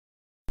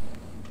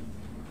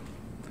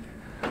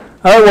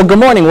All right, well, good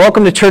morning.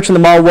 Welcome to Church in the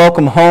Mall.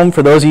 Welcome home.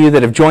 For those of you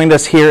that have joined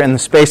us here in the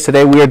space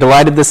today, we are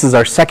delighted. This is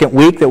our second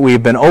week that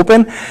we've been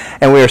open,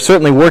 and we are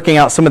certainly working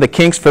out some of the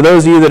kinks. For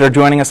those of you that are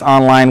joining us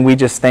online, we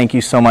just thank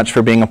you so much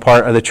for being a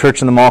part of the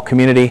Church in the Mall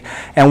community,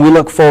 and we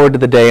look forward to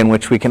the day in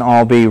which we can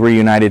all be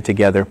reunited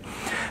together.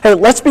 Hey,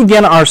 let's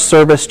begin our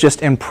service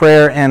just in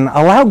prayer and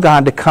allow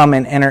God to come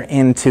and enter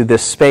into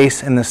this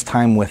space and this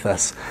time with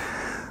us.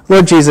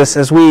 Lord Jesus,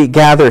 as we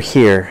gather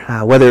here,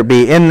 whether it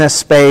be in this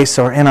space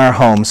or in our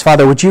homes,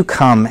 Father, would you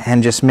come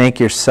and just make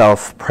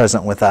yourself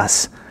present with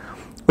us?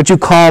 Would you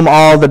calm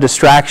all the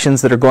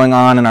distractions that are going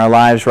on in our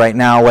lives right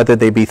now, whether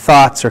they be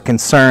thoughts or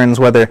concerns,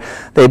 whether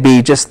they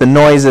be just the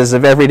noises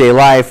of everyday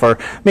life, or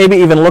maybe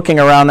even looking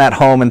around that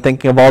home and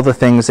thinking of all the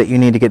things that you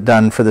need to get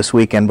done for this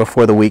weekend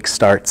before the week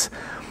starts.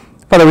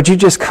 Father, would you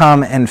just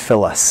come and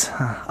fill us?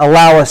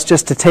 Allow us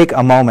just to take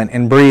a moment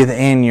and breathe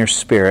in your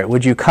Spirit.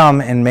 Would you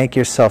come and make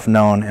yourself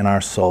known in our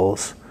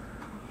souls?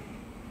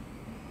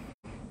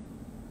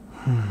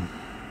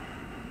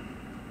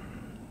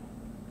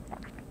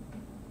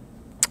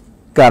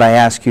 God, I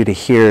ask you to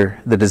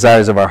hear the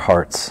desires of our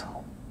hearts,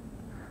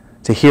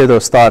 to hear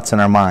those thoughts in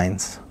our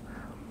minds,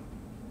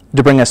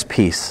 to bring us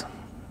peace,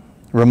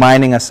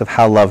 reminding us of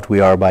how loved we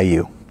are by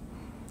you,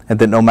 and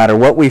that no matter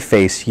what we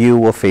face, you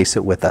will face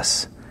it with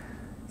us.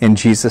 In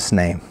Jesus'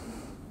 name,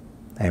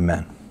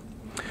 amen.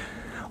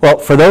 Well,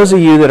 for those of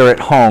you that are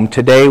at home,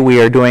 today we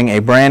are doing a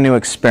brand new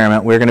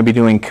experiment. We're going to be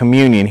doing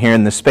communion here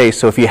in the space.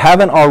 So if you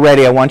haven't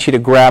already, I want you to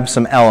grab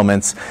some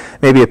elements,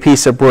 maybe a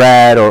piece of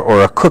bread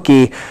or a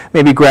cookie,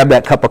 maybe grab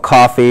that cup of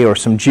coffee or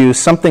some juice,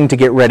 something to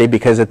get ready,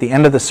 because at the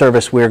end of the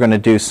service we're going to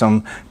do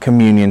some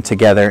communion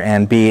together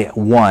and be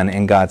one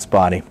in God's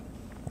body.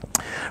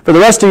 For the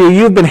rest of you,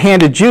 you've been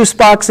handed juice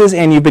boxes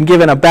and you've been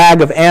given a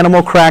bag of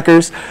animal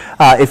crackers.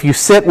 If you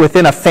sit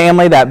within a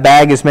family, that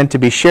bag is meant to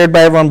be shared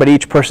by everyone, but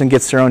each person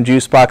gets their own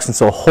juice box, and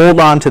so hold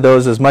on to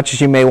those as much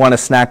as you may want to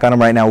snack on them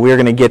right now. We're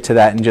going to get to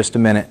that in just a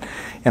minute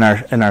in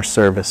our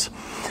service.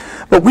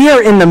 But we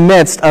are in the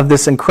midst of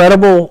this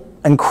incredible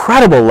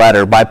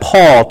letter by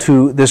Paul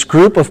to this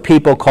group of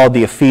people called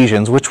the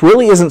Ephesians, which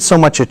really isn't so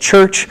much a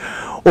church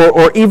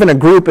or even a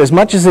group as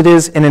much as it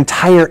is an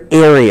entire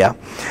area.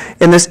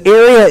 And this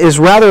area is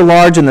rather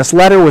large, and this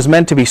letter was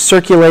meant to be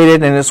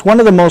circulated, and it's one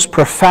of the most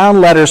profound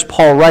letters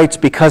Paul writes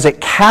because it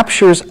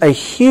captures a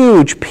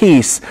huge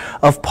piece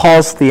of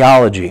Paul's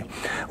theology,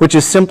 which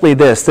is simply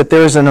this, that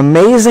there is an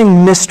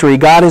amazing mystery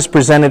God has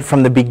presented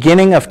from the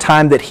beginning of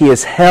time that he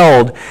has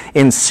held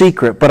in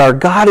secret. But our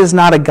God is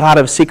not a God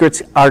of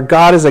secrets. Our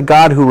God is a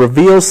God who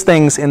reveals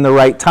things in the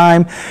right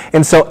time.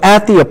 And so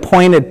at the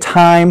appointed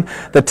time,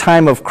 the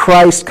time of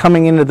Christ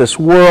coming into this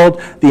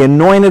world, the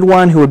anointed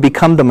one who would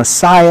become the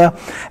Messiah,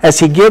 as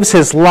he gives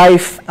his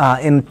life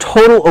in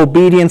total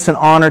obedience and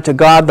honor to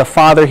God the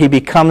Father, he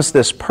becomes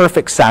this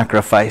perfect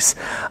sacrifice,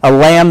 a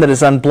lamb that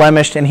is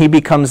unblemished, and he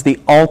becomes the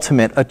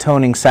ultimate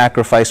atoning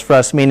sacrifice for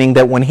us, meaning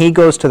that when he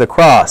goes to the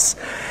cross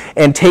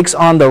and takes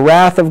on the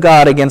wrath of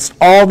God against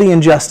all the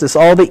injustice,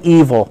 all the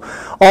evil,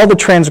 all the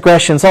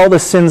transgressions, all the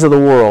sins of the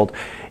world,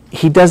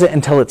 he does it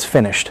until it's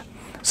finished.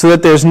 So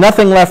that there's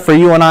nothing left for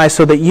you and I,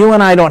 so that you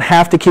and I don't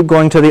have to keep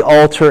going to the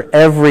altar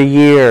every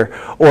year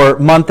or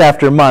month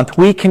after month.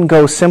 We can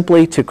go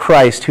simply to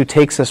Christ, who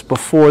takes us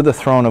before the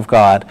throne of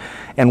God,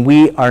 and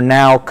we are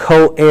now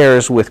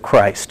co-heirs with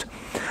Christ.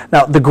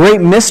 Now, the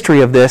great mystery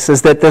of this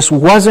is that this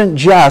wasn't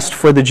just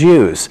for the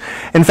Jews.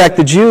 In fact,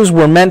 the Jews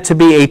were meant to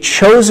be a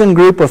chosen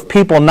group of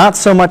people, not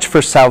so much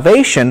for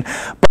salvation,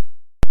 but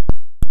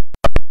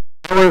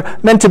were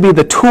meant to be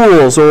the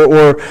tools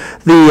or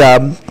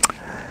the...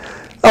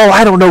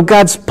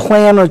 God's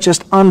plan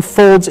just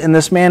unfolds in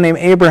this man named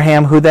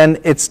Abraham, who then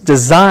it's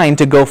designed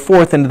to go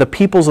forth into the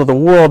peoples of the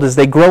world as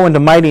they grow into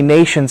mighty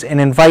nations and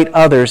invite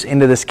others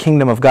into this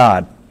kingdom of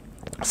God.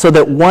 So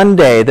that one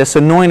day, this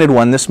anointed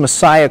one, this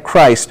Messiah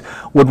Christ,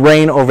 would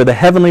reign over the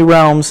heavenly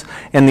realms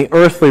and the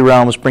earthly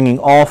realms, bringing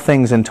all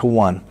things into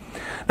one.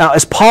 Now,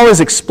 as Paul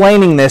is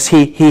explaining this,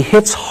 he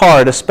hits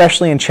hard,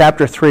 especially in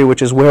chapter 3,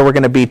 which is where we're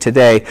going to be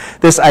today,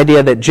 this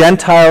idea that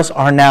Gentiles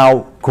are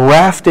now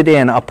grafted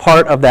in, a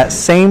part of that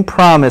same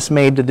promise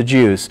made to the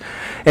Jews.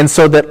 And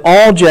so that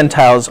all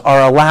Gentiles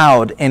are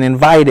allowed and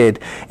invited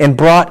and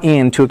brought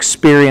in to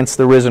experience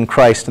the risen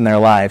Christ in their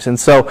lives. And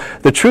so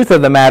the truth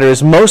of the matter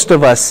is most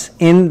of us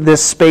in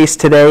this space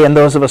today, and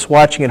those of us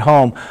watching at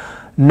home,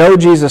 know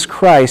Jesus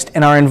Christ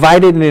and are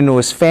invited into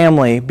his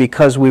family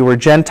because we were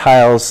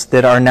Gentiles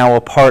that are now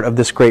a part of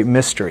this great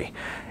mystery.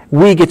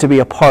 We get to be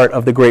a part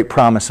of the great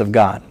promise of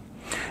God.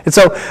 And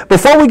so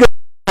before we go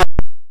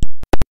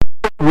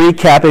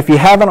recap, if you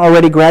haven't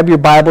already, grab your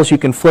Bibles. You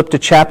can flip to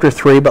chapter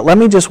 3, but let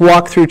me just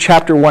walk through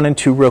chapter 1 and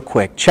 2 real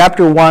quick.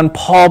 Chapter 1,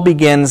 Paul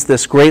begins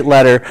this great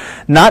letter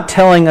not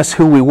telling us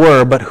who we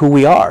were, but who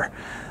we are.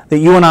 That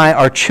you and I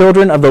are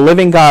children of the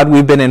living God.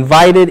 We've been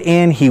invited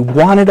in. He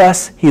wanted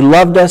us. He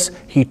loved us.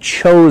 He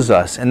chose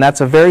us. And that's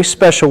a very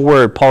special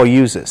word Paul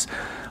uses.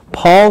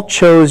 Paul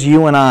chose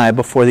you and I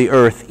before the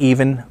earth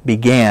even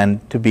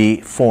began to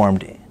be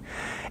formed.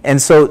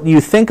 And so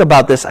you think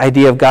about this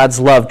idea of God's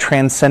love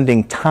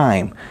transcending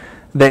time,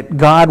 that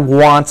God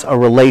wants a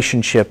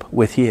relationship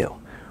with you.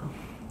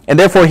 And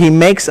therefore he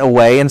makes a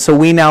way, and so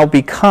we now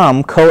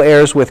become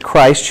co-heirs with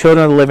Christ,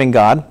 children of the living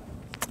God.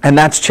 And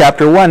that's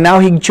chapter 1. Now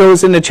he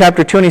goes into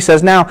chapter 2 and he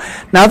says, now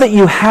that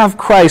you have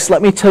Christ,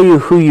 let me tell you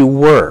who you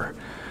were.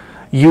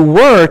 You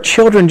were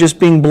children just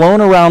being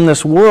blown around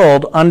this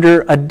world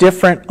under a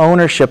different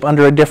ownership,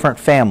 under a different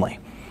family.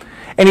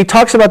 And he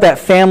talks about that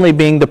family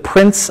being the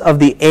prince of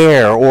the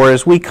air, or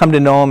as we come to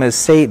know him as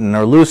Satan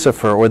or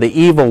Lucifer or the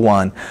evil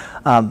one,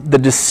 the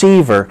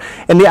deceiver.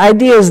 And the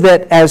idea is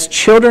that as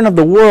children of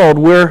the world,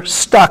 we're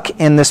stuck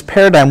in this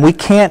paradigm. We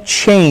can't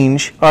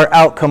change our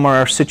outcome or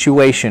our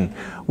situation.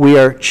 We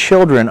are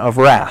children of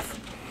wrath.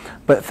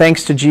 But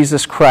thanks to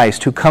Jesus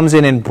Christ, who comes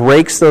in and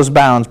breaks those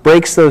bounds,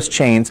 breaks those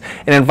chains,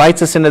 and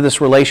invites us into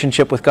this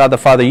relationship with God the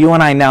Father, you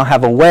and I now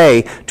have a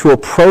way to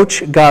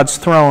approach God's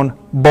throne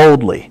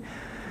boldly.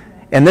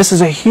 And this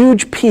is a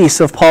huge piece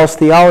of Paul's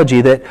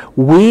theology, that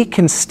we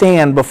can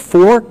stand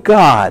before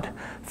God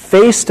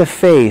face to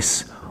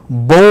face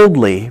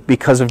boldly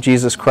because of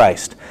Jesus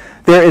Christ.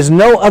 There is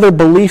no other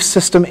belief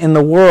system in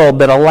the world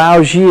that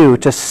allows you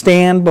to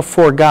stand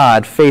before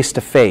God face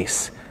to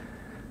face.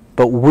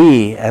 But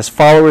we, as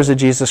followers of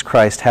Jesus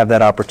Christ, have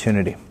that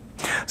opportunity.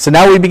 So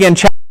now we begin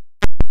chapter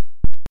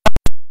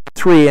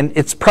 3, and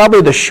it's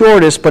probably the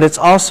shortest, but it's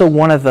also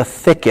one of the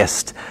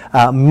thickest,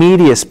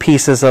 meatiest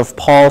pieces of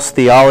Paul's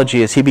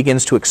theology as he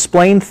begins to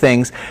explain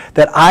things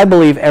that I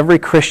believe every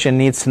Christian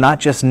needs to not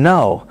just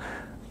know,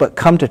 but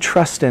come to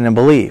trust in and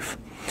believe.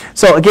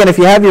 So again, if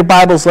you have your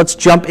Bibles, let's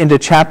jump into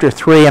chapter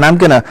 3, and I'm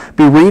going to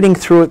be reading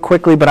through it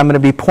quickly, but I'm going to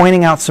be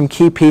pointing out some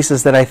key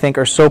pieces that I think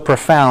are so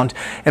profound,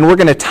 and we're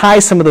going to tie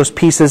some of those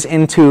pieces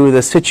into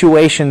the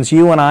situations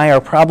you and I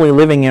are probably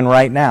living in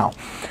right now.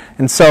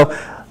 And so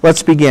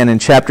let's begin in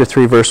chapter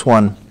 3, verse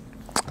 1.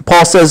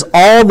 Paul says,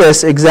 "All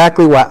this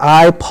exactly why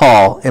I,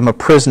 Paul, am a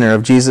prisoner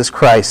of Jesus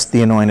Christ,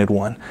 the Anointed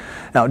One."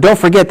 Now, don't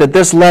forget that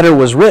this letter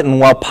was written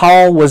while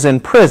Paul was in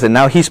prison.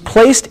 Now, he's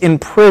placed in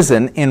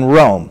prison in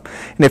Rome.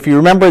 And if you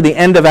remember, the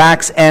end of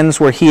Acts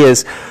ends where he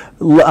is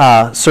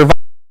survived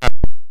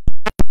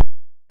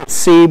at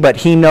sea, but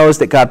he knows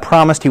that God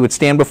promised he would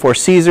stand before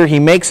Caesar. He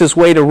makes his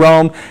way to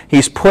Rome.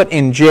 He's put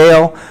in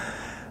jail,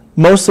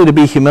 mostly to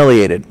be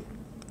humiliated.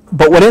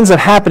 But what ends up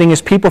happening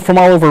is people from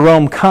all over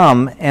Rome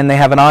come and they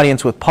have an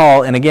audience with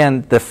Paul. And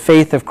again, the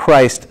faith of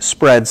Christ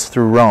spreads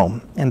through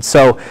Rome. And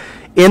so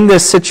in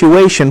this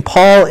situation,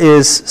 Paul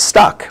is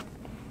stuck.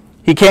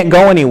 He can't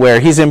go anywhere.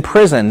 He's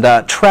imprisoned,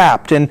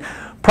 trapped. And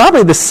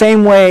probably the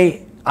same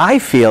way I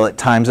feel at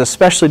times,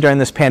 especially during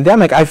this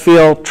pandemic, I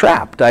feel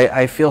trapped.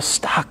 I feel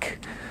stuck.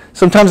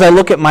 Sometimes I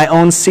look at my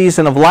own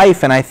season of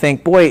life and I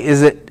think, boy,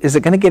 is it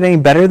going to get any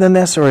better than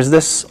this, or is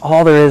this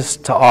all there is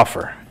to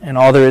offer and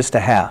all there is to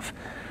have?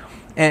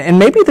 And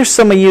maybe there's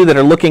some of you that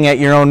are looking at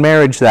your own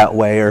marriage that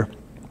way, or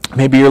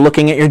maybe you're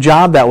looking at your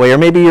job that way, or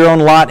maybe your own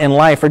lot in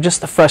life, or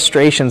just the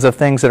frustrations of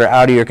things that are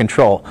out of your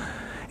control.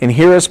 And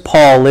here is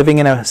Paul living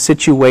in a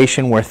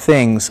situation where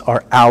things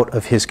are out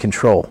of his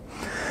control.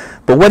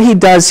 But what he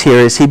does here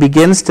is he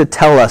begins to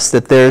tell us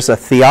that there's a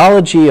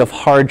theology of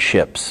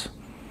hardships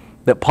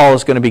that Paul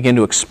is going to begin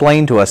to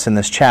explain to us in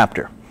this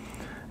chapter.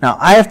 Now,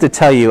 I have to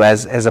tell you,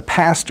 as a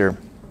pastor,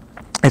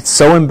 it's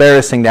so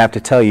embarrassing to have to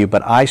tell you,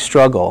 but I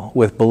struggle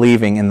with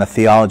believing in the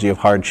theology of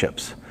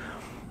hardships.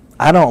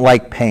 I don't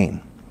like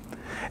pain.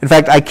 In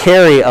fact, I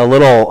carry a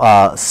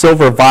little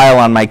silver vial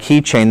on my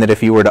keychain that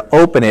if you were to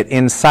open it,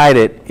 inside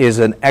it is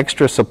an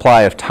extra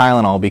supply of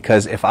Tylenol,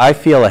 because if I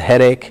feel a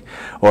headache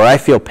or I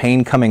feel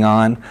pain coming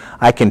on,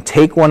 I can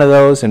take one of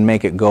those and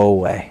make it go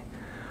away.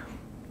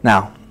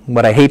 Now,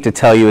 what I hate to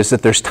tell you is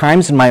that there's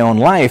times in my own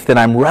life that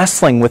I'm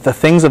wrestling with the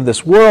things of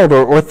this world,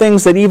 or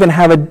things that even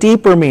have a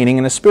deeper meaning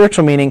and a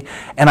spiritual meaning,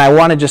 and I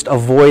want to just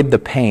avoid the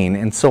pain,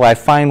 and so I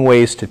find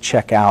ways to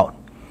check out.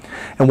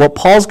 And what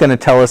Paul's going to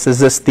tell us is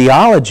this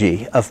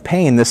theology of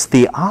pain, this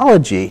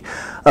theology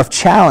of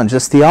challenge,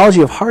 this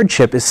theology of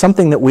hardship is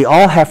something that we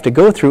all have to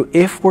go through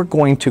if we're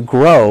going to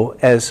grow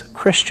as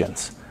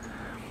Christians.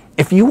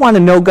 If you want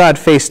to know God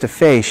face to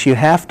face, you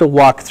have to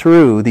walk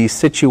through these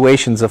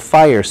situations of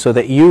fire so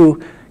that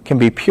you can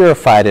be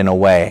purified in a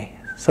way,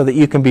 so that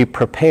you can be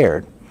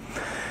prepared.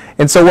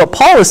 And so what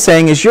Paul is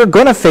saying is you're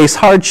going to face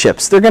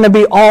hardships. There are going to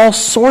be all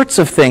sorts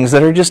of things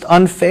that are just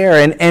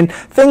unfair and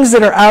things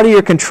that are out of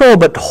your control,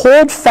 but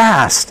hold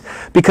fast,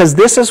 because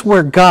this is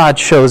where God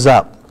shows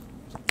up.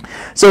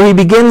 So he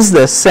begins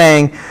this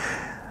saying,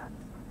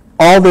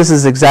 all this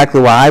is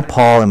exactly why I,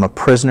 Paul, am a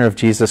prisoner of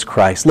Jesus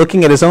Christ.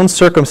 Looking at his own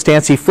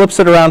circumstance, he flips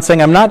it around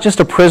saying, I'm not just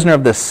a prisoner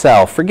of this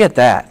cell. Forget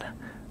that.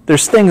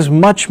 There's things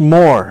much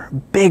more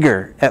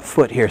bigger at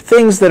foot here,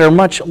 things that are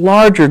much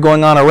larger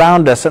going on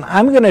around us, and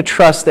I'm going to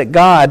trust that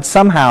God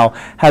somehow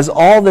has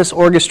all this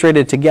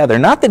orchestrated together.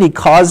 Not that he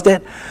caused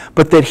it,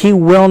 but that he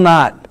will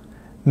not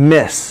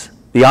miss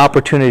the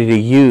opportunity to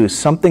use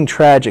something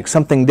tragic,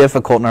 something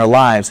difficult in our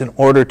lives in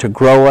order to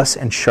grow us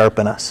and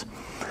sharpen us.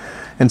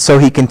 And so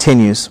he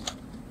continues.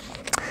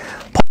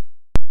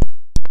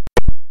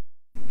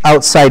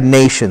 outside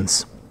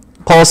nations.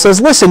 Paul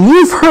says, listen,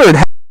 you've heard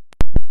how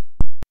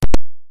I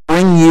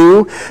bring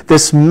you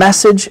this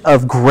message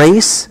of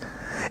grace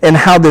and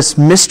how this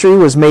mystery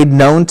was made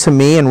known to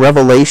me in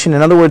Revelation.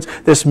 In other words,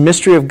 this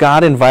mystery of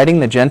God inviting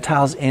the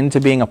Gentiles into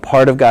being a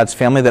part of God's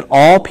family, that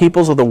all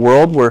peoples of the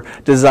world were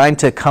designed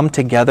to come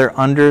together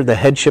under the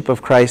headship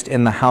of Christ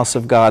in the house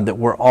of God, that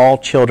we're all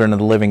children of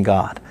the living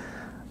God.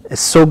 It's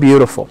so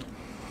beautiful.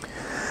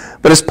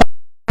 But as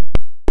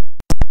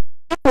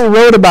Paul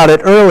wrote about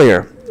it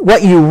earlier,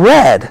 what you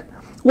read,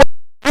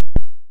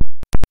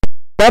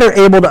 better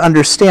able to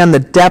understand the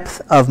depth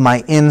of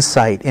my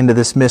insight into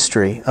this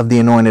mystery of the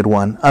Anointed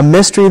One, a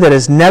mystery that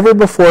has never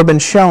before been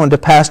shown to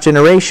past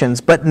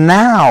generations, but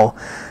now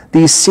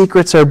these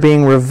secrets are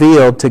being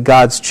revealed to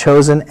God's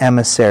chosen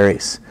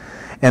emissaries,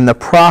 and the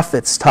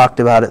prophets talked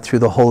about it through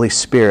the Holy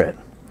Spirit.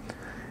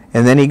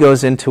 And then he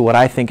goes into what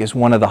I think is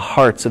one of the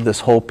hearts of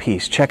this whole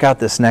piece. Check out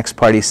this next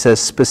part. He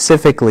says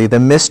specifically, the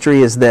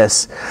mystery is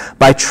this: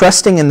 by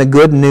trusting in the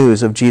good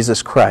news of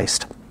Jesus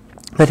Christ,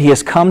 that he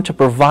has come to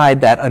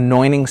provide that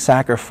anointing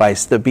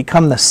sacrifice, to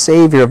become the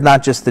Savior of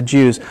not just the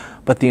Jews,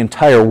 but the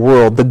entire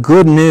world. The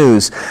good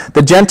news.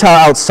 The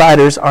Gentile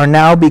outsiders are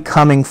now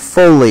becoming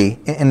fully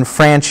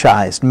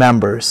enfranchised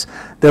members.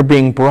 They're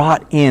being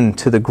brought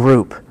into the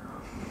group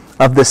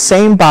of the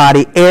same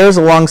body, heirs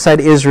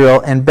alongside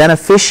Israel, and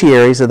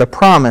beneficiaries of the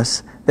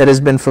promise that has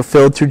been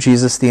fulfilled through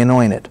Jesus the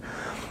Anointed.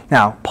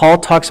 Now, Paul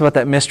talks about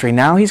that mystery.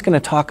 Now he's going to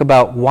talk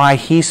about why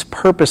he's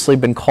purposely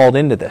been called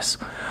into this.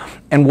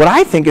 And what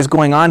I think is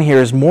going on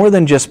here is more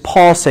than just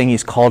Paul saying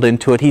he's called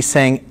into it. He's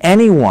saying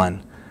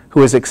anyone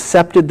who has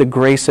accepted the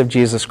grace of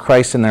Jesus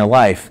Christ in their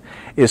life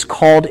is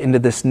called into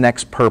this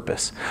next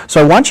purpose.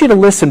 So I want you to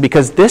listen,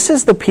 because this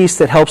is the piece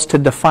that helps to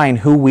define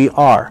who we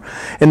are.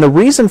 And the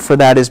reason for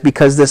that is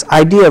because this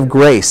idea of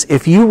grace,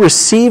 if you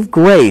receive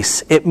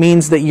grace, it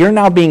means that you're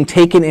now being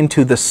taken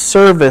into the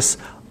service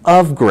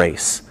of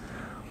grace.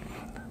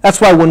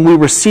 That's why when we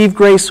receive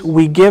grace,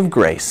 we give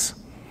grace.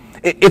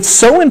 It's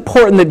so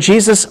important that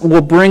Jesus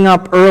will bring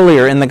up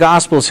earlier in the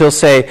Gospels, he'll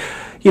say,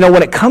 you know,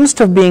 when it comes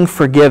to being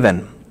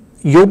forgiven,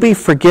 you'll be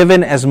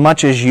forgiven as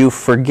much as you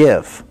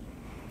forgive.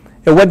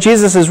 And what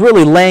Jesus is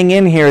really laying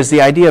in here is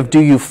the idea of, do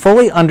you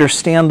fully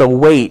understand the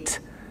weight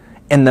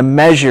and the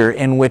measure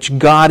in which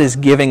God is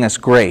giving us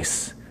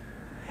grace?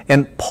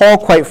 And Paul,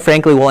 quite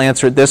frankly, will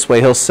answer it this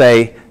way. He'll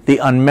say, the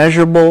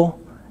unmeasurable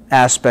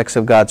aspects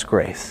of God's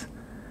grace.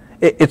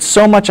 It's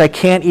so much I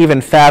can't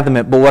even fathom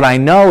it, but what I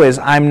know is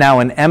I'm now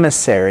an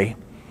emissary,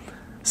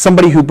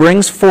 somebody who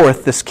brings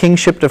forth this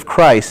kingship of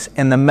Christ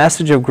and the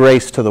message of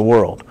grace to the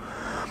world.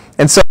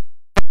 And so,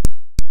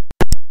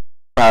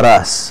 about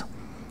us.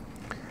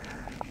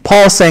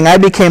 Paul saying, I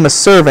became a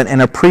servant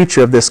and a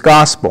preacher of this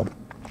gospel.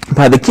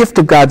 By the gift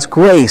of God's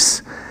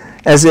grace,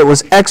 as it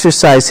was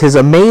exercised, his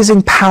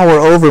amazing power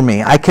over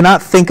me, I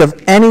cannot think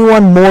of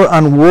anyone more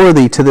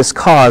unworthy to this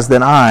cause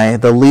than I,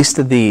 the least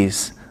of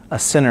these, a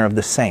sinner of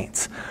the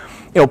saints.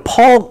 You know,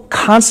 Paul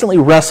constantly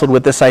wrestled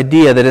with this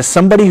idea that as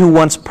somebody who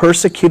once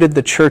persecuted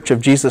the church of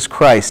Jesus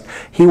Christ,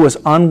 he was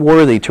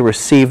unworthy to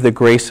receive the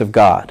grace of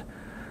God.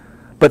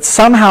 But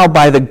somehow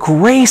by the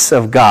grace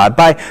of God,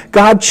 by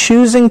God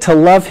choosing to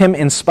love him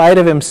in spite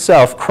of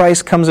himself,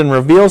 Christ comes and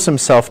reveals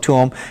himself to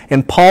him,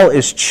 and Paul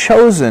is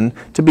chosen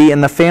to be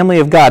in the family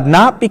of God,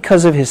 not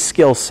because of his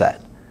skill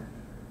set,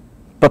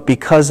 but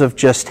because of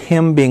just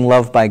him being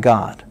loved by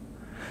God.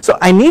 So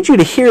I need you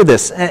to hear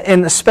this,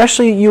 and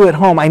especially you at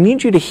home, I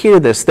need you to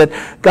hear this, that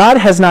God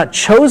has not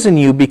chosen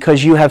you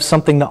because you have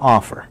something to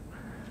offer.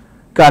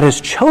 God has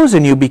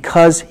chosen you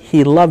because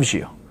he loves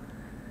you.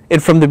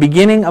 And from the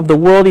beginning of the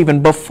world,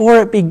 even before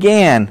it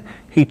began,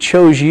 he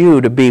chose you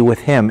to be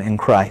with him in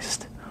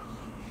Christ.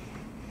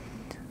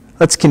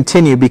 Let's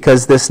continue,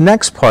 because this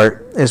next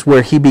part is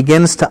where he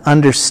begins to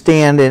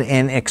understand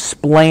and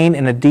explain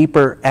in a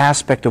deeper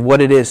aspect of what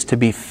it is to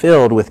be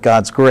filled with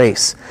God's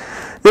grace.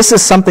 This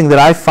is something that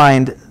I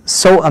find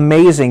so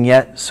amazing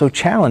yet so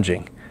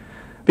challenging.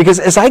 Because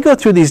as I go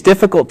through these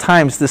difficult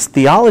times, this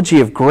theology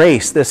of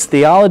grace, this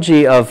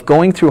theology of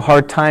going through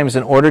hard times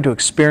in order to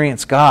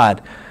experience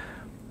God,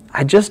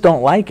 I just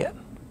don't like it.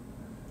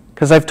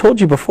 Because I've told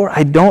you before,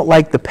 I don't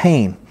like the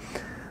pain.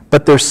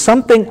 But there's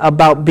something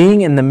about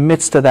being in the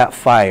midst of that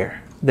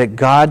fire that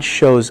God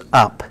shows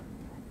up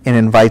and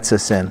invites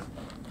us in.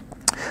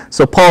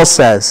 So Paul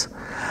says,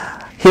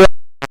 here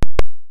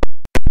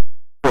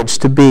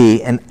to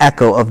be an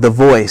echo of the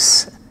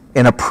voice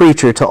and a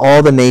preacher to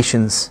all the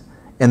nations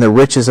in the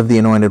riches of the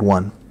Anointed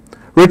One.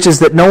 Riches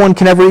that no one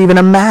can ever even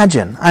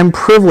imagine. I'm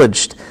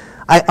privileged.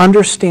 I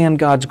understand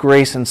God's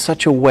grace in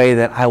such a way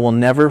that I will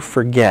never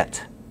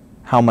forget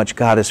how much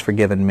God has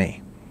forgiven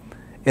me.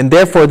 And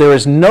therefore, there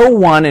is no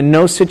one and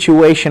no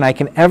situation I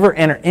can ever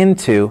enter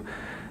into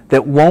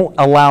that won't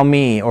allow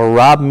me or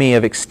rob me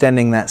of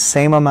extending that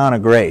same amount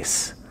of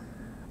grace,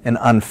 an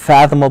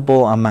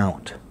unfathomable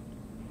amount.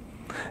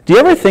 Do you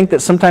ever think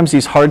that sometimes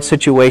these hard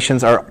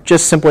situations are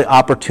just simply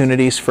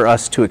opportunities for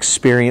us to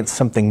experience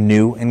something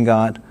new in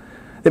God?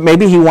 That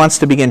maybe he wants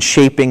to begin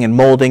shaping and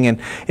molding and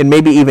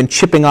maybe even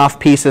chipping off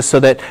pieces so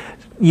that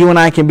you and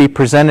I can be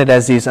presented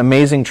as these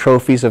amazing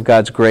trophies of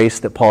God's grace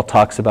that Paul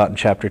talks about in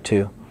chapter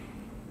 2.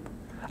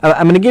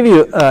 I'm going to give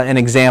you an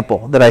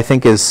example that I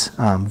think is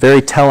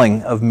very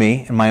telling of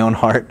me in my own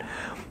heart,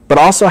 but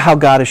also how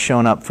God has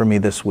shown up for me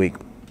this week.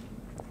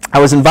 I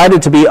was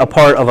invited to be a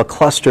part of a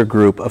cluster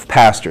group of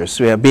pastors.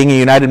 So, being a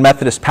United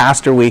Methodist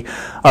pastor, we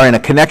are in a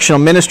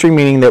connectional ministry,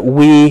 meaning that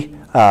we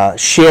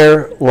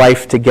share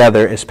life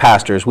together as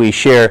pastors. We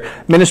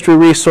share ministry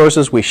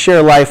resources, we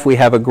share life, we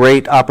have a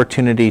great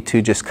opportunity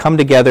to just come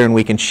together and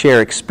we can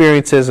share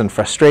experiences and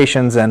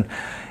frustrations, and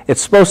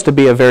it's supposed to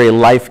be a very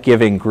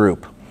life-giving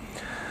group.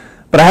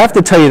 But I have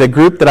to tell you, the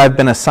group that I've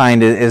been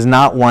assigned is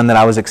not one that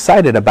I was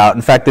excited about.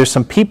 In fact, there's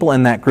some people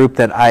in that group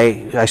that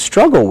I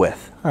struggle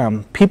with,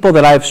 people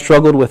that I've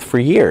struggled with for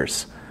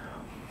years.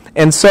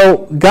 And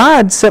so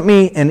God sent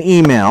me an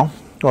email.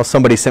 Well,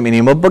 somebody sent me an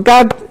email, but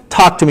God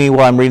talked to me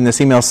while I'm reading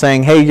this email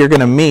saying, hey, you're going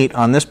to meet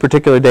on this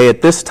particular day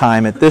at this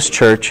time at this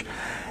church,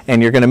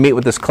 and you're going to meet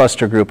with this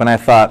cluster group. And I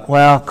thought,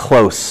 well,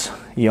 close.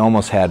 You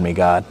almost had me,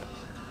 God.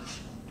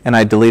 And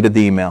I deleted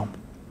the email.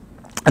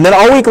 And then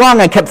all week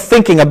long I kept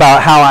thinking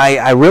about how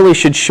I really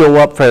should show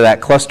up for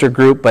that cluster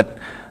group, but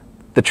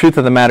the truth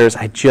of the matter is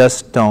I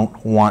just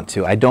don't want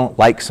to. I don't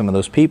like some of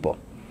those people.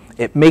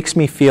 It makes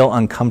me feel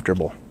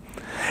uncomfortable.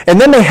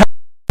 And then they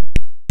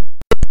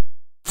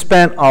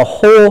spent a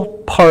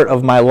whole part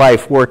of my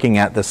life working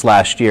at this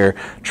last year,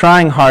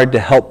 trying hard to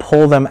help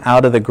pull them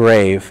out of the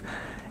grave,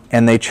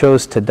 and they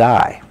chose to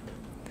die.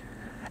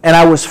 And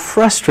I was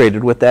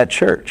frustrated with that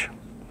church.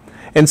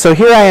 And so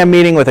here I am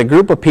meeting with a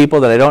group of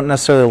people that I don't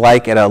necessarily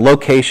like at a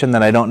location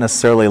that I don't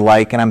necessarily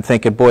like, and I'm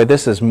thinking, boy,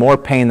 this is more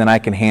pain than I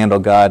can handle,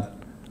 God.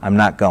 I'm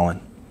not going.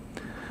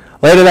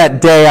 Later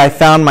that day, I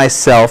found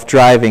myself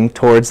driving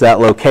towards that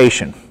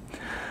location.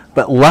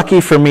 But lucky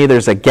for me,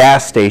 there's a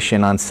gas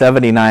station on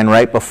 79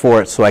 right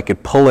before it, so I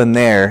could pull in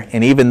there,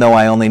 and even though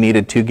I only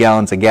needed 2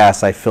 gallons of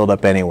gas, I filled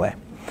up anyway.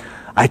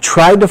 I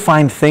tried to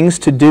find things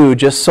to do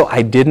just so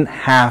I didn't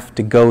have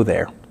to go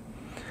there.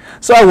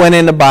 So I went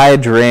in to buy a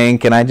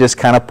drink, and I just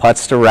kind of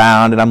putzed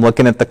around, and I'm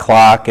looking at the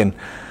clock, and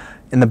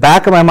in the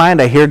back of my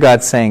mind, I hear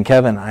God saying,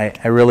 Kevin,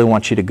 I really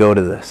want you to go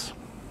to this.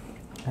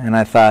 And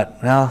I thought,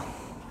 well,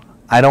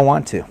 I don't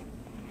want to.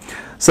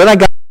 So then I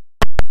got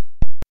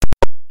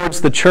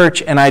towards the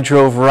church, and I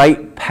drove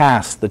right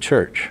past the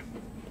church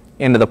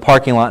into the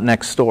parking lot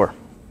next door.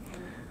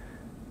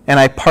 And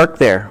I parked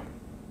there,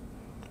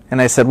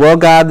 and I said, well,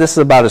 God, this is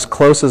about as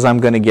close as I'm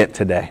going to get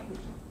today.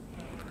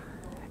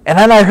 And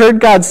then I heard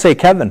God say,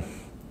 Kevin,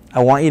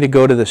 I want you to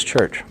go to this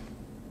church.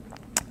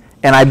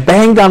 And I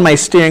banged on my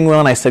steering wheel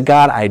and I said,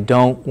 God, I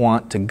don't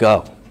want to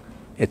go.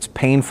 It's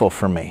painful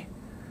for me.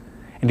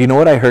 And do you know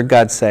what I heard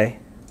God say?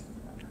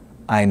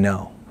 I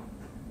know.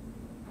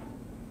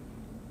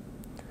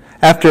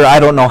 After I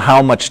don't know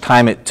how much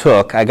time it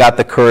took, I got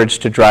the courage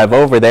to drive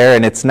over there,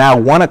 and it's now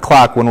 1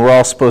 o'clock when we're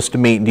all supposed to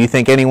meet. Do you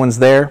think anyone's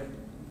there?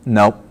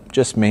 Nope,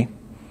 just me.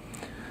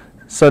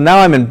 So now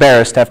I'm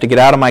embarrassed to have to get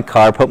out of my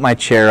car, put my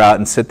chair out,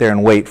 and sit there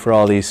and wait for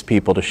all these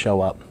people to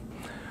show up.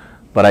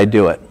 But I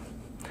do it.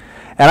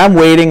 And I'm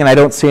waiting, and I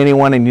don't see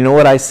anyone, and you know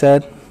what I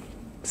said?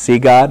 See,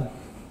 God?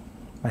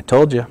 I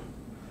told you.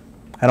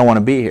 I don't want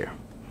to be here.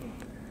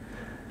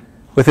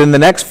 Within the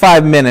next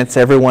 5 minutes,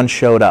 everyone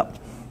showed up.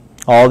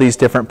 All these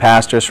different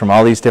pastors from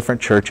all these different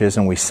churches,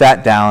 and we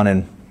sat down,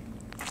 and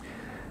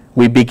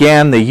we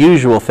began the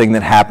usual thing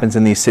that happens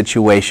in these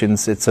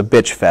situations. It's a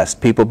bitch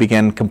fest. People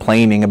begin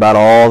complaining about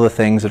all the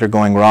things that are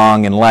going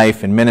wrong in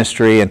life and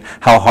ministry and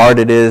how hard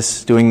it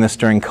is doing this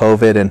during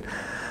COVID. And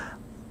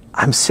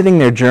I'm sitting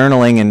there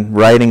journaling and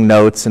writing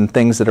notes and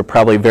things that are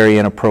probably very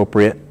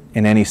inappropriate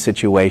in any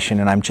situation,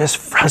 and I'm just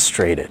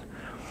frustrated.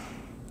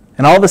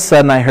 And all of a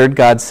sudden I heard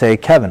God say,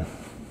 Kevin,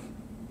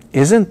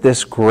 isn't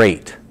this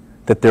great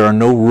that there are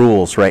no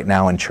rules right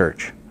now in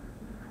church?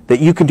 That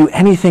you can do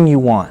anything you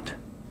want?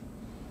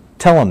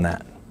 Tell him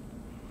that.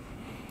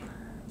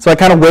 So I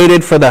kind of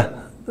waited for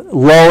the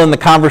lull in the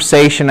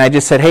conversation. I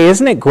just said, hey,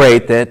 isn't it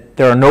great that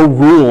there are no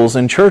rules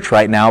in church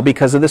right now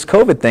because of this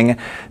COVID thing?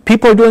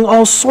 People are doing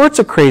all sorts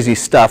of crazy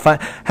stuff.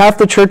 Half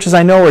the churches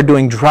I know are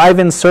doing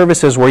drive-in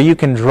services where you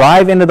can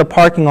drive into the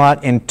parking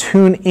lot and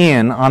tune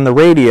in on the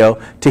radio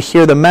to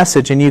hear the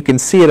message, and you can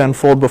see it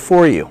unfold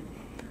before you.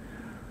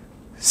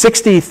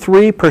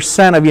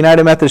 63% of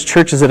United Methodist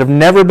churches that have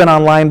never been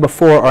online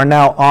before are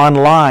now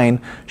online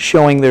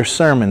showing their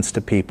sermons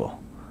to people.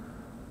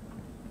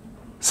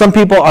 Some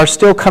people are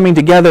still coming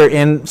together,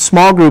 and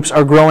small groups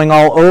are growing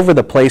all over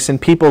the place,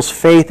 and people's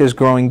faith is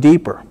growing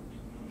deeper.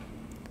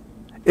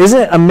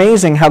 Isn't it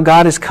amazing how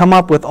God has come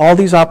up with all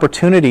these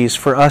opportunities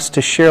for us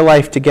to share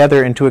life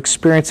together and to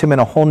experience Him in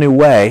a whole new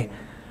way,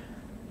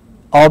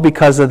 all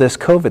because of this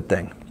COVID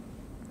thing?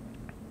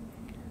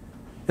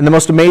 And the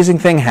most amazing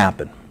thing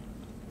happened.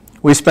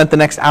 We spent the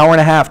next hour and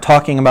a half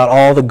talking about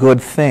all the good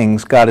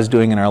things God is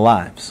doing in our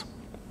lives.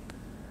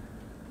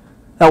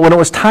 Now, when it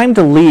was time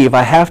to leave,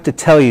 I have to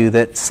tell you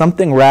that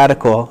something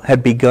radical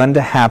had begun to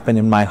happen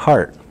in my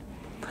heart.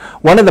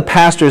 One of the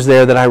pastors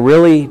there that I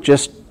really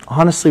just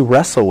honestly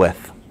wrestle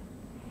with.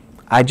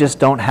 I just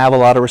don't have a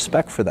lot of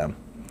respect for them.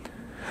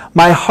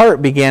 My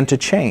heart began to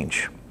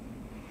change.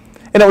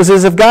 And it was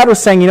as if God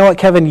was saying, you know what,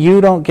 Kevin,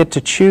 you don't get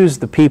to choose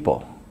the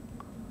people.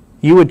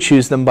 You would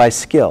choose them by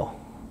skill.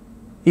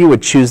 You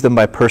would choose them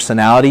by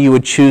personality. You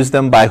would choose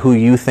them by who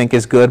you think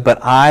is good.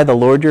 But I, the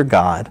Lord your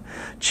God,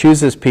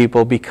 chooses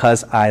people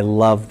because I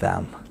love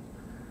them.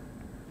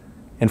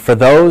 And for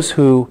those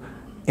who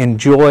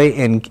enjoy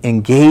and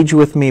engage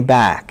with me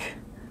back,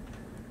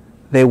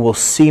 they will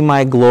see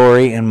my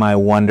glory and my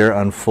wonder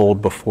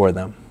unfold before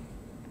them.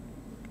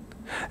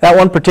 That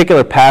one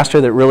particular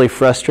pastor that really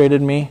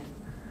frustrated me,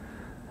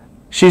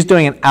 she's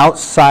doing an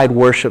outside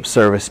worship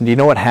service. And do you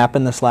know what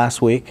happened this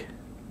last week?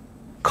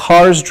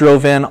 Cars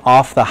drove in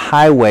off the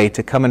highway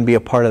to come and be a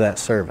part of that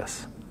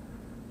service.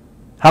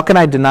 How can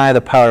I deny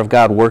the power of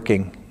God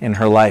working in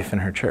her life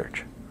and her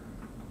church?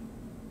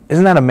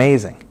 Isn't that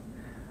amazing?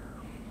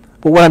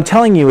 But what I'm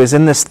telling you is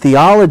in this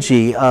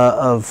theology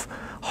of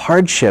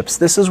hardships,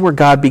 this is where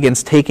God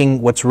begins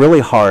taking what's really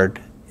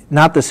hard,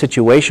 not the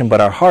situation,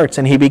 but our hearts,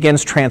 and he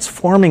begins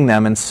transforming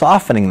them and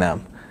softening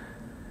them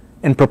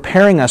and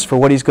preparing us for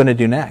what he's going to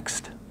do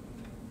next.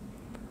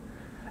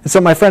 And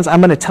so, my friends, I'm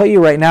going to tell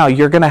you right now,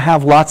 you're going to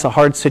have lots of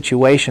hard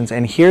situations,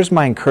 and here's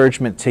my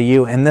encouragement to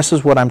you, and this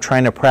is what I'm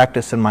trying to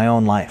practice in my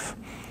own life.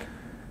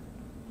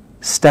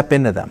 Step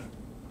into them.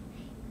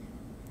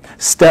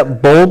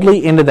 Step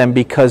boldly into them,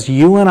 because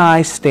you and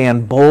I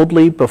stand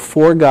boldly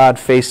before God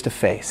face to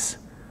face.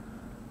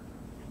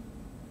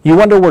 You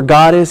wonder where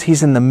God is?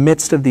 He's in the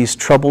midst of these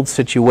troubled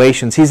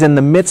situations. He's in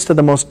the midst of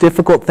the most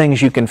difficult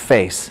things you can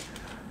face.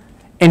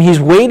 And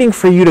he's waiting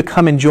for you to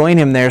come and join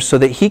him there so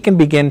that he can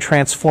begin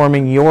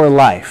transforming your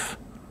life.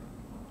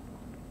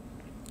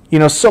 You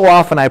know, so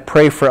often I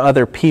pray for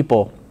other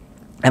people,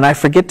 and I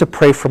forget to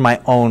pray for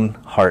my own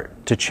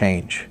heart to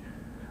change,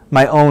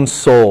 my own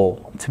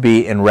soul to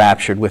be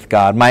enraptured with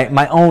God,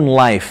 my own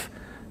life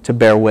to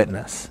bear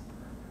witness.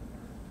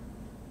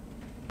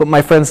 But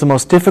my friends, the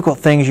most difficult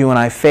things you and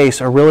I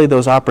face are really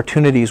those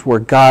opportunities where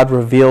God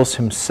reveals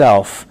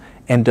himself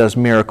and does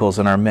miracles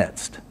in our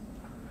midst.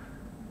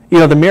 You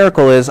know, the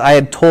miracle is I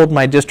had told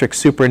my district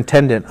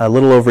superintendent a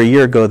little over a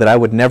year ago that I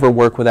would never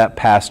work with that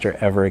pastor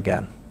ever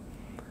again.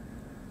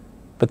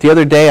 But the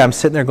other day I'm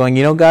sitting there going,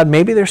 you know, God,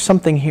 maybe there's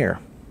something here.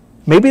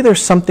 Maybe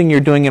there's something you're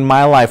doing in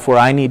my life where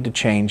I need to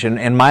change,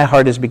 and my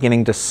heart is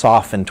beginning to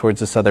soften towards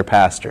this other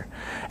pastor.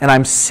 And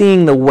I'm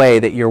seeing the way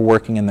that you're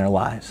working in their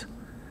lives.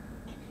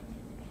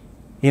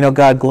 You know,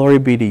 God, glory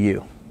be to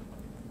you.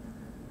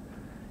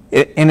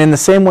 And in the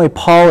same way,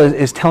 Paul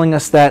is telling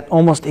us that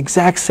almost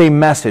exact same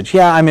message.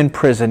 Yeah, I'm in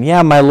prison.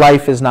 Yeah, my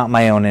life is not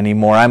my own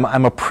anymore.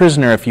 I'm a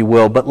prisoner, if you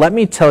will. But let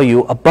me tell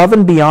you, above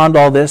and beyond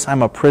all this,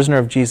 I'm a prisoner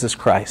of Jesus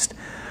Christ.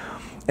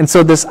 And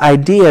so this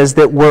idea is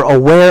that we're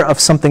aware of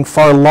something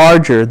far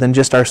larger than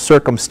just our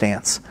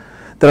circumstance.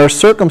 That our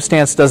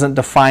circumstance doesn't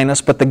define us,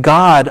 but the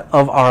God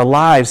of our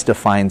lives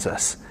defines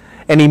us.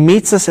 And he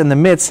meets us in the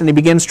midst, and he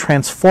begins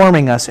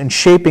transforming us and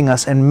shaping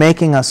us and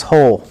making us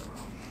whole.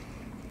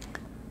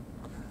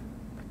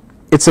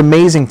 It's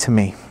amazing to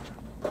me.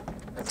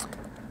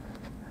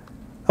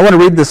 I want to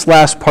read this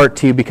last part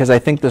to you because I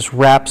think this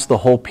wraps the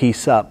whole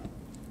piece up.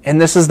 And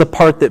this is the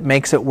part that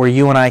makes it where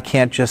you and I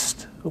can't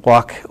just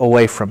walk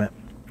away from it.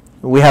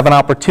 We have an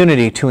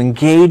opportunity to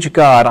engage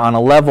God on a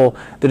level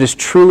that is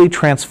truly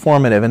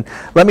transformative. And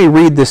let me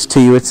read this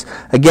to you.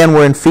 Again,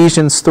 we're in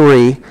Ephesians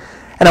 3,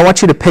 and I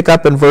want you to pick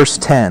up in verse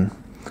 10.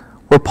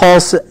 Where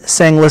Paul's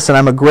saying, listen,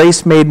 I'm a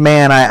grace-made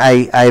man.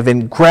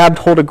 I've grabbed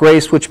hold of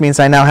grace, which means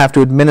I now have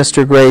to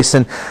administer grace.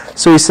 And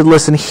so he said,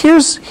 listen,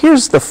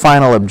 here's the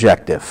final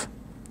objective.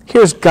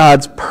 Here's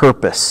God's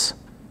purpose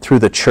through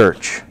the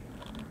church.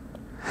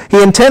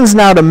 He intends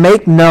now to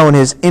make known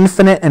his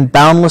infinite and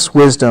boundless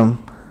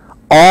wisdom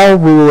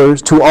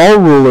to all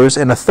rulers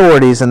and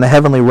authorities in the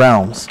heavenly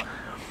realms.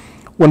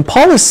 When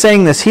Paul is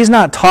saying this, he's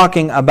not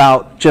talking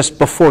about just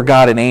before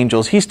God and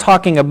angels. He's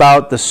talking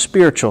about the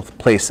spiritual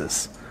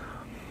places.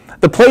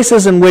 The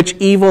places in which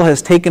evil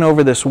has taken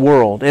over this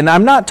world. And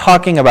I'm not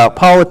talking about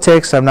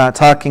politics. I'm not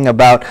talking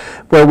about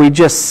where we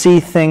just see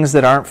things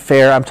that aren't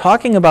fair. I'm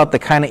talking about the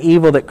kind of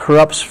evil that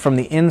corrupts from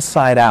the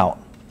inside out.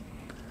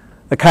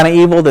 The kind of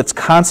evil that's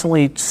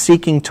constantly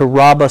seeking to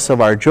rob us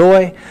of our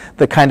joy.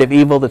 The kind of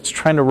evil that's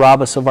trying to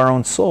rob us of our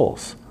own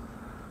souls.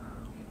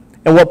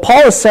 And what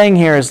Paul is saying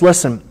here is,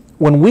 listen,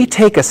 when we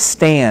take a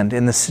stand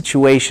in the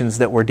situations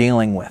that we're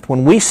dealing with,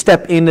 when we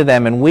step into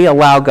them and we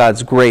allow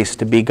God's grace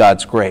to be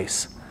God's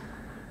grace,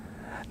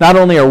 not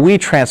only are we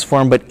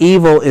transformed, but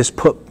evil is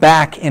put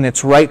back in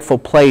its rightful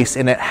place,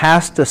 and it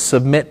has to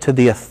submit to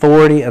the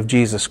authority of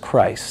Jesus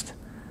Christ.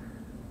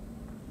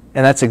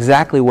 And that's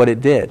exactly what it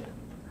did.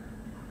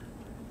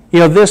 You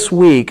know, this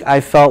week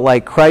I felt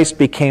like Christ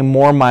became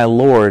more my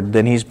Lord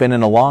than he's been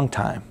in a long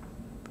time.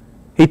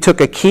 He took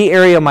a key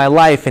area of my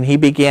life and he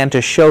began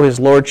to show his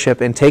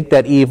lordship and take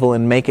that evil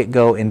and make it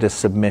go into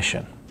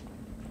submission.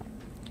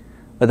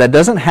 But that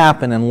doesn't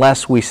happen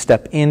unless we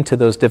step into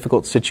those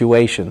difficult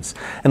situations,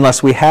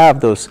 unless we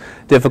have those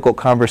difficult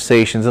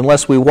conversations,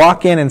 unless we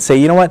walk in and say,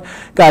 you know what,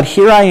 God,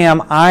 here I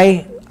am.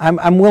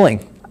 I'm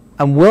willing.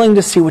 I'm willing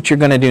to see what you're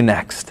going to do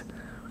next.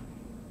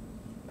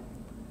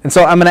 And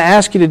so I'm going to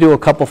ask you to do a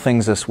couple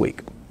things this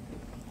week.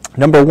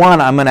 Number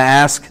one, I'm going to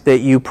ask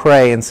that you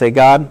pray and say,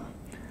 God,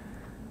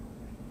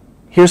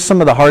 here's some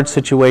of the hard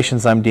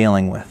situations I'm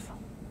dealing with.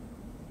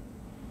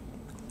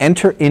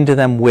 Enter into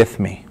them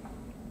with me.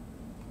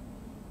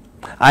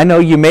 I know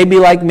you may be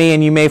like me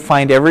and you may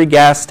find every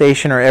gas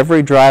station or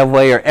every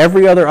driveway or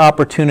every other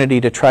opportunity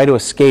to try to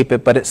escape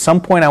it, but at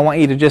some point I want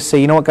you to just say,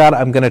 you know what, God,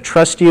 I'm going to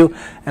trust you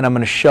and I'm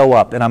going to show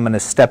up and I'm going to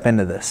step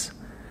into this.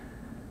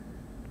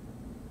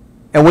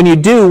 And when you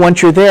do,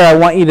 once you're there, I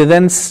want you to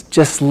then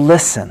just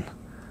listen.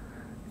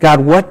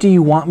 God, what do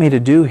you want me to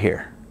do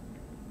here?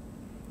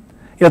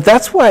 You know,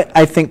 that's why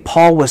I think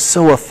Paul was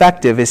so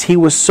effective, is he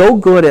was so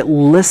good at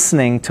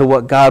listening to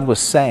what God was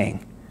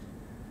saying.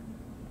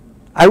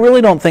 I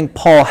really don't think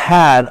Paul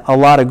had a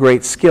lot of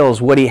great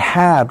skills. What he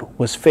had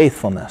was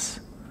faithfulness.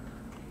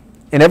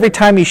 And every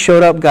time he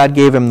showed up, God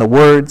gave him the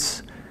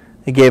words,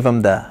 he gave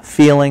him the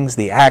feelings,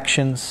 the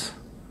actions,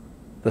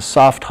 the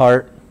soft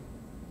heart.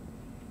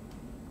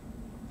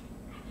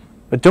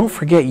 But don't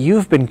forget,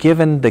 you've been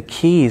given the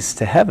keys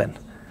to heaven.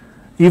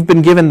 You've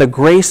been given the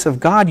grace of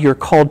God. You're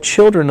called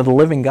children of the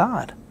living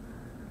God.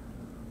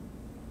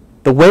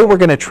 The way we're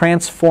going to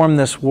transform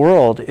this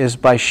world is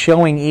by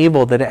showing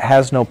evil that it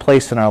has no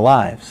place in our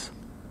lives.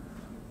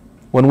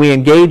 When we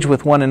engage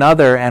with one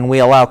another and we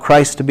allow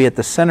Christ to be at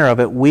the center of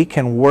it, we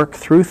can work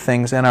through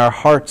things and our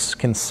hearts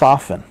can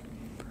soften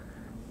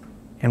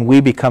and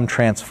we become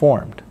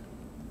transformed.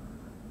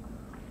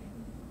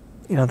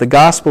 You know, the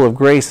gospel of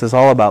grace is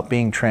all about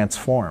being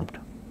transformed.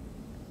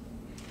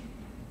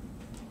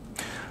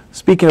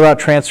 Speaking about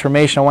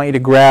transformation, I want you to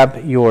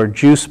grab your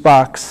juice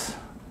box,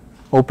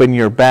 open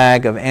your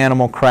bag of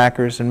animal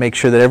crackers, and make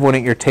sure that everyone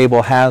at your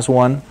table has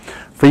one.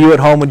 For you at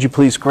home, would you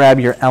please grab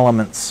your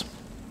elements?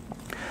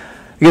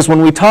 Because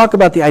when we talk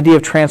about the idea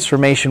of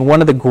transformation,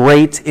 one of the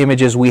great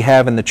images we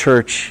have in the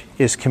church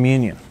is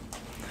communion.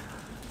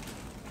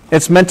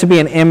 It's meant to be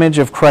an image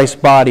of Christ's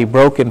body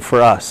broken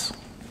for us.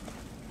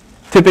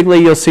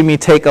 Typically, you'll see me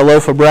take a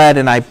loaf of bread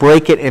and I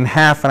break it in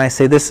half and I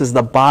say, this is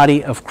the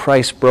body of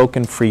Christ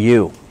broken for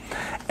you.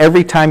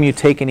 Every time you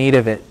take and eat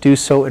of it, do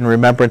so in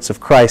remembrance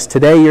of Christ.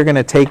 Today, you're going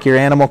to take your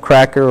animal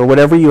cracker or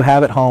whatever you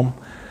have at home.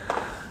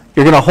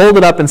 You're going to hold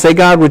it up and say,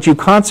 God, would you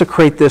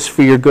consecrate this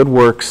for your good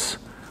works?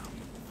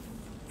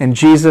 And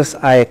Jesus,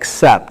 I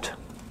accept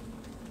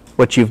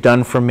what you've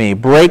done for me.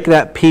 Break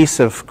that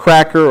piece of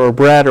cracker or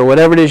bread or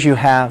whatever it is you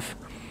have.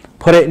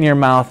 Put it in your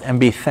mouth and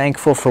be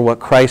thankful for what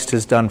Christ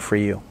has done for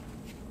you.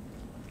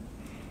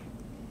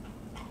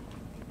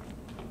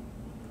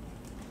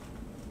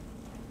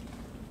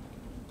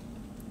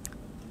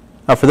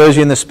 Now, for those of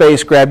you in the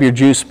space, grab your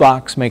juice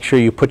box. Make sure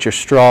you put your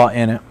straw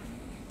in it.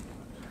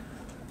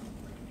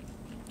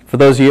 For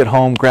those of you at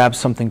home, grab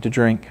something to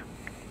drink.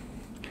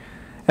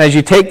 And as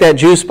you take that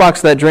juice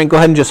box, that drink, go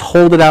ahead and just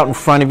hold it out in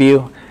front of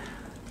you.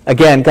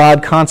 Again,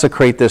 God,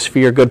 consecrate this for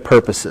your good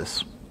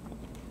purposes.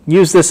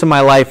 Use this in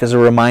my life as a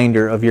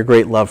reminder of your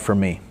great love for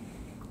me.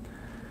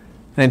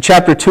 And in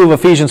chapter 2 of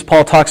Ephesians,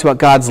 Paul talks about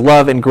God's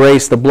love and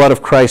grace, the blood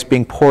of Christ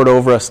being poured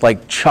over us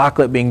like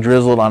chocolate being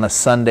drizzled on a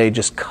sundae,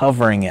 just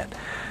covering it.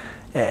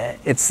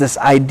 It's this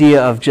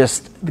idea of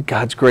just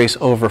God's grace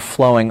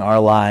overflowing our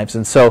lives.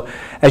 And so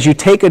as you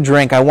take a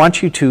drink, I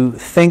want you to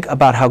think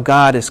about how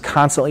God is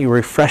constantly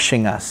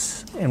refreshing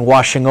us and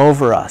washing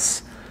over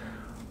us,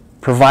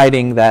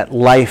 providing that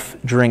life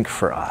drink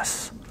for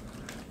us.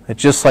 That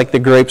just like the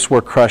grapes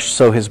were crushed,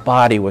 so his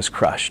body was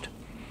crushed.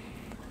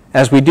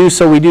 As we do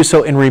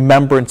so in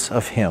remembrance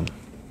of him.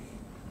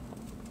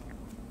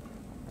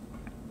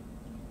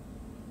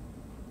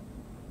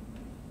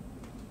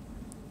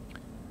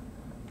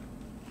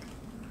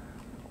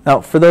 Now,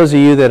 for those of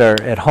you that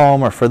are at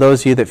home or for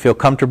those of you that feel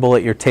comfortable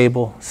at your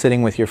table,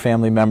 sitting with your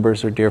family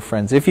members or dear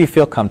friends, if you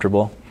feel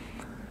comfortable,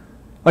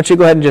 why don't you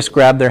go ahead and just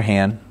grab their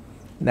hand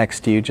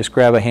next to you. Just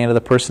grab a hand of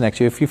the person next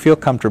to you if you feel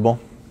comfortable.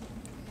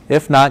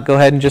 If not, go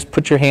ahead and just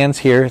put your hands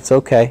here. It's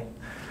okay.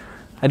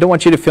 I don't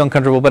want you to feel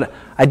uncomfortable, but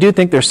I do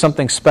think there's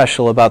something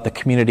special about the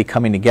community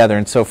coming together.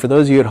 And so for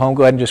those of you at home,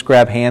 go ahead and just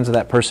grab hands of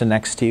that person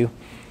next to you,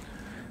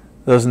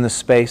 those in this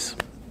space.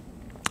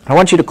 I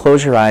want you to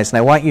close your eyes, and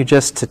I want you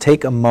just to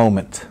take a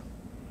moment,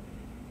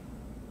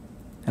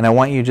 and I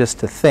want you just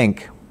to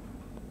think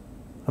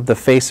of the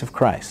face of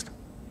Christ.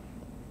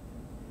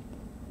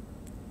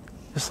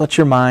 Just let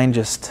your mind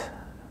just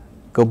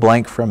go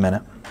blank for a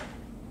minute.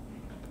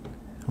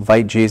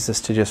 Invite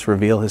Jesus to just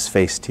reveal his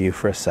face to you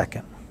for a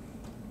second.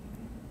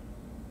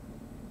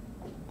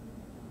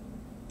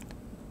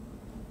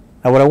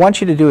 Now, what I want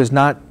you to do is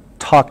not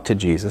talk to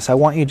Jesus. I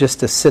want you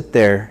just to sit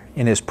there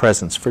in his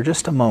presence for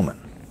just a moment.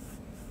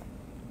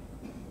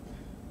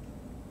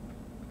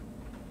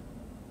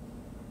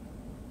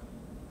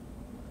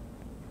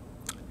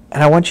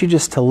 And I want you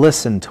just to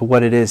listen to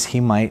what it is he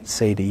might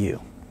say to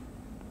you.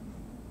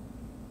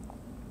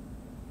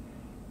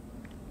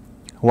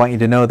 I want you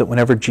to know that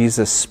whenever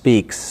Jesus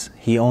speaks,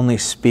 he only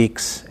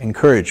speaks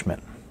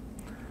encouragement.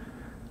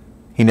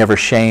 He never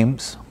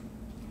shames.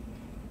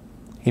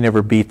 He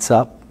never beats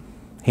up.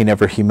 He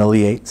never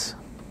humiliates.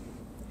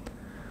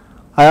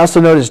 I also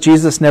notice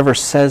Jesus never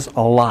says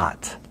a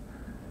lot.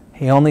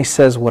 He only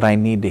says what I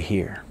need to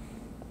hear.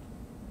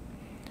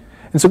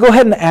 And so go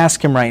ahead and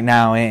ask him right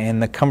now in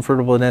the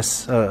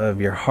comfortableness of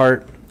your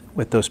heart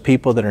with those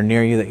people that are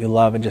near you that you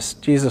love, and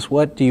just, Jesus,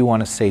 what do you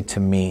want to say to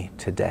me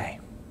today?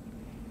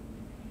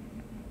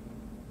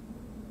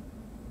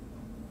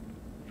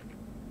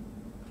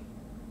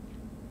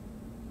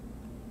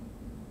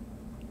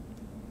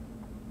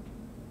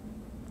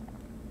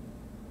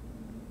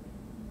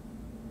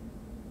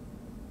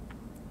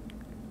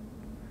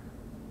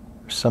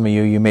 Some of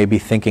you may be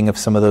thinking of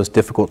some of those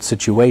difficult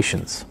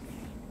situations.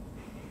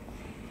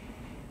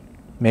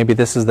 Maybe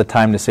this is the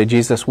time to say,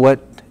 Jesus, what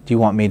do you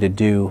want me to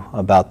do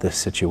about this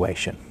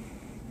situation?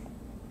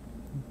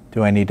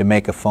 Do I need to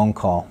make a phone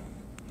call?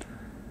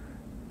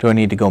 Do I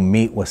need to go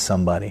meet with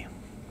somebody?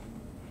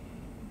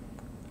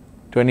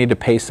 Do I need to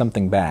pay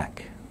something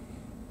back?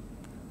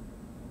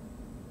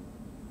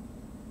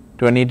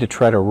 Do I need to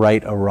try to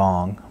right a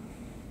wrong?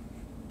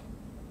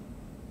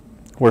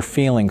 Were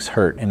feelings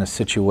hurt in a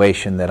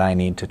situation that I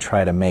need to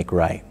try to make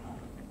right?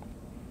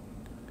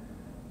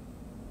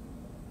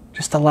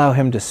 Just allow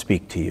him to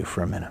speak to you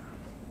for a minute.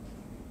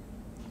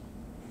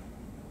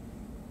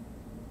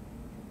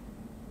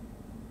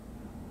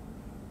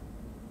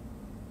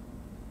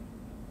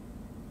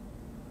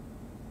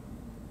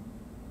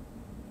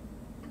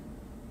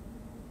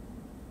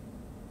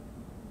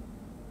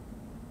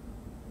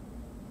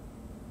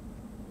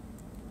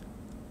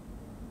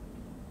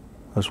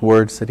 Those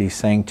words that he's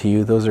saying to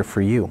you, those are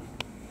for you.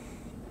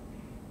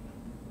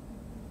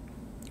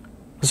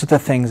 Those are the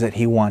things that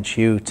he wants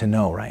you to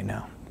know right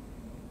now.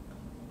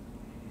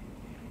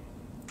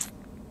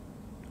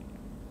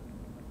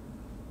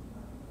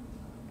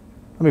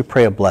 Let me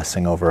pray a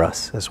blessing over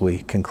us as we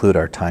conclude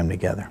our time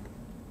together.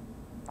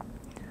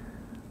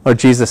 Lord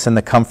Jesus, in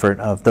the comfort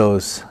of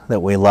those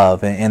that we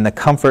love, in the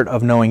comfort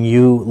of knowing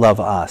you love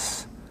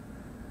us,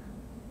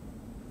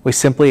 we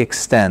simply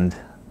extend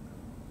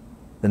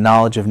the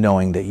knowledge of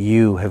knowing that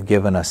you have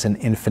given us an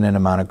infinite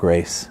amount of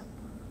grace.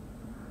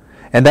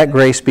 And that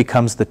grace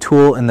becomes the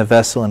tool and the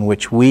vessel in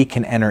which we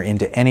can enter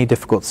into any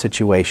difficult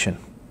situation.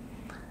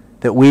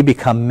 That we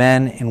become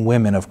men and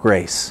women of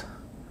grace.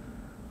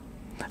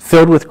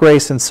 Filled with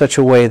grace in such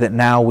a way that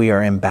now we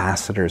are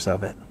ambassadors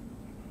of it.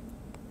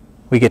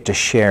 We get to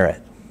share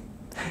it.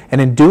 And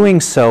in doing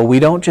so,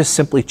 we don't just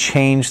simply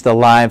change the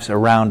lives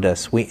around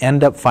us. We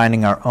end up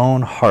finding our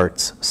own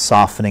hearts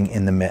softening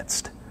in the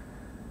midst.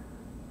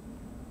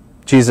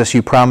 Jesus,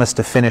 you promised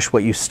to finish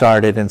what you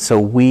started, and so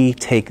we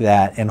take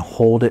that and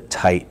hold it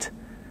tight.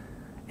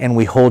 And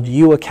we hold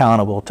you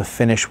accountable to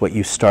finish what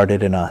you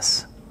started in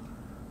us.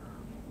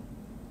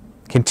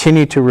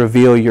 Continue to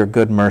reveal your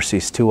good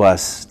mercies to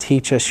us.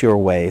 Teach us your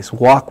ways.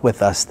 Walk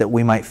with us that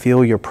we might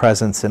feel your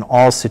presence in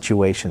all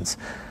situations.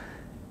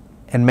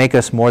 And make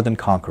us more than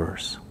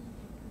conquerors.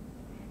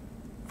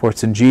 For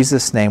it's in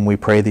Jesus' name we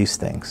pray these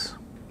things.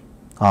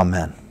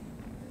 Amen.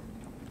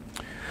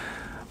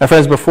 My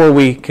friends, before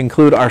we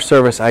conclude our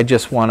service, I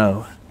just want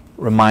to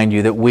remind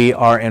you that we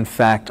are, in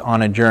fact,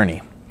 on a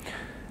journey.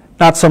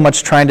 Not so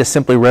much trying to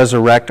simply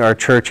resurrect our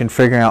church and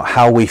figuring out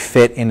how we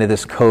fit into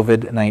this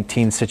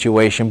COVID-19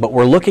 situation, but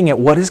we're looking at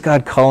what is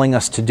God calling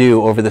us to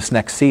do over this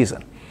next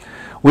season.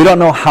 We don't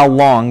know how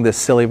long this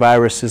silly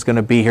virus is going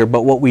to be here,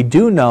 but what we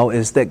do know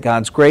is that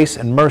God's grace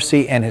and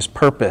mercy and his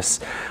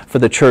purpose for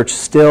the church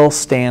still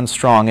stand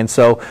strong. And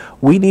so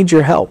we need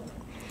your help.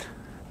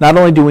 Not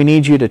only do we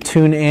need you to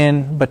tune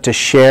in, but to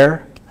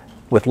share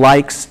with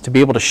likes, to be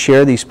able to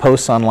share these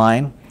posts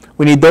online.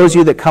 We need those of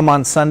you that come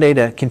on Sunday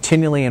to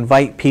continually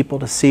invite people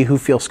to see who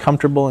feels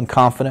comfortable and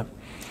confident.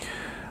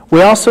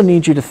 We also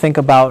need you to think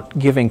about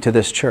giving to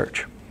this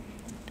church.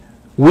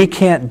 We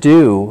can't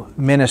do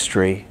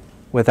ministry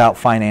without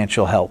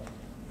financial help.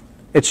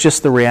 It's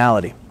just the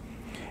reality.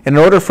 In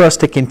order for us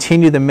to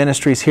continue the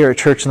ministries here at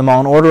Church in the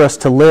Mall, in order for us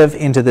to live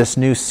into this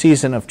new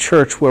season of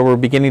church where we're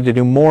beginning to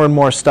do more and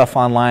more stuff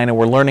online and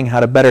we're learning how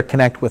to better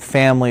connect with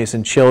families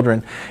and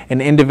children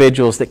and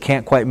individuals that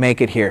can't quite make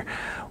it here,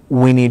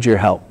 we need your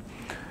help.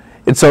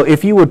 And so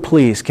if you would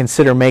please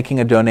consider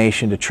making a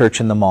donation to Church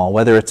in the Mall,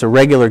 whether it's a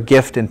regular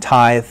gift and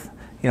tithe.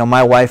 You know,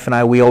 my wife and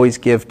I, we always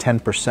give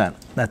 10%.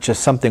 That's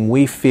just something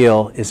we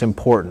feel is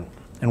important.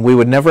 And we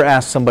would never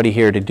ask somebody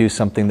here to do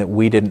something that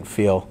we didn't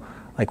feel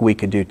like we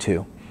could do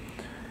too.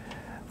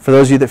 For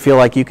those of you that feel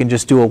like you can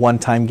just do a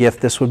one-time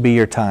gift, this would be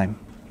your time.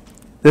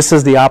 This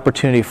is the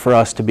opportunity for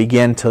us to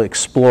begin to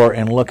explore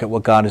and look at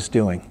what God is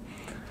doing.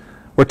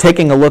 We're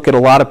taking a look at a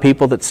lot of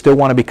people that still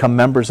want to become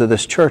members of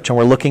this church, and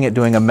we're looking at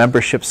doing a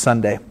membership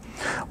Sunday.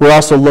 We're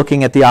also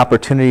looking at the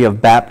opportunity of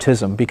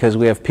baptism because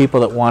we have people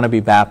that want to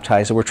be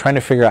baptized, and we're trying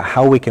to figure out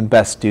how we can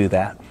best do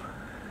that.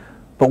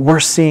 But we're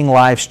seeing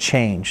lives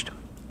changed,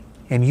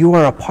 and you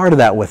are a part of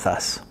that with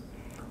us.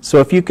 So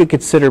if you could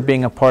consider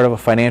being a part of a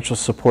financial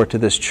support to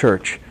this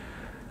church,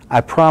 I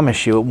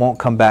promise you it won't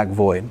come back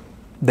void,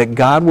 that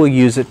God will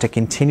use it to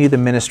continue the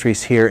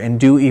ministries here and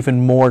do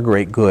even more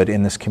great good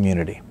in this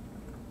community.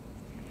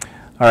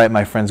 All right,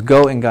 my friends,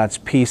 go in God's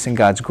peace and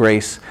God's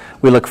grace.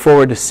 We look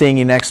forward to seeing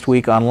you next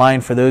week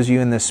online. For those of you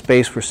in this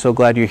space, we're so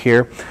glad you're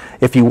here.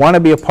 If you want to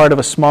be a part of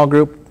a small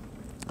group,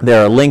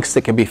 there are links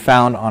that can be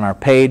found on our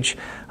page.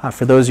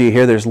 For those of you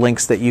here, there's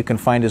links that you can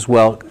find as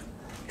well.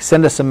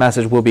 Send us a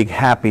message. We'll be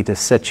happy to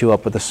set you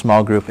up with a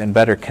small group and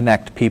better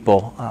connect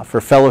people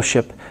for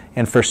fellowship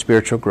and for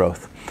spiritual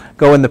growth.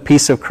 Go in the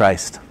peace of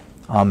Christ.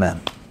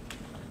 Amen.